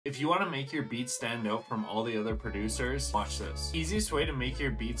If you want to make your beat stand out from all the other producers, watch this. Easiest way to make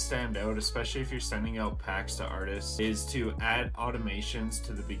your beat stand out, especially if you're sending out packs to artists, is to add automations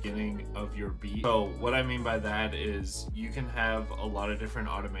to the beginning of your beat. So what I mean by that is you can have a lot of different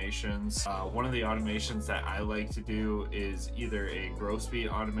automations. One of the automations that I like to do is either a gross beat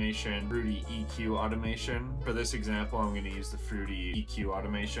automation, fruity EQ automation. For this example, I'm going to use the fruity EQ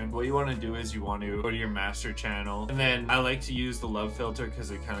automation. What you want to do is you want to go to your master channel, and then I like to use the love filter because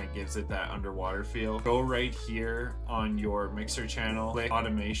it kind of gives it that underwater feel. Go right here on your mixer channel, click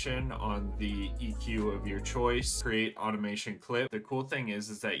automation on the EQ of your choice, create automation clip. The cool thing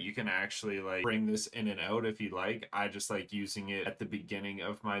is that you can actually like bring this in and out if you like. I just like using it at the beginning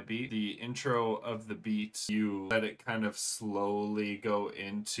of my beat. The intro of the beat, you let it kind of slowly go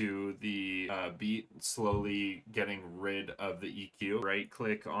into the beat, slowly getting rid of the EQ. Right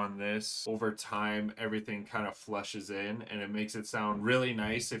click on this. Over time, everything kind of flushes in and it makes it sound really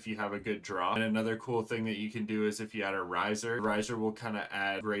nice if you have a good drop. And another cool thing that you can do is if you add a riser, the riser will kind of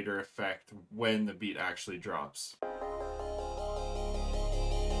add greater effect when the beat actually drops.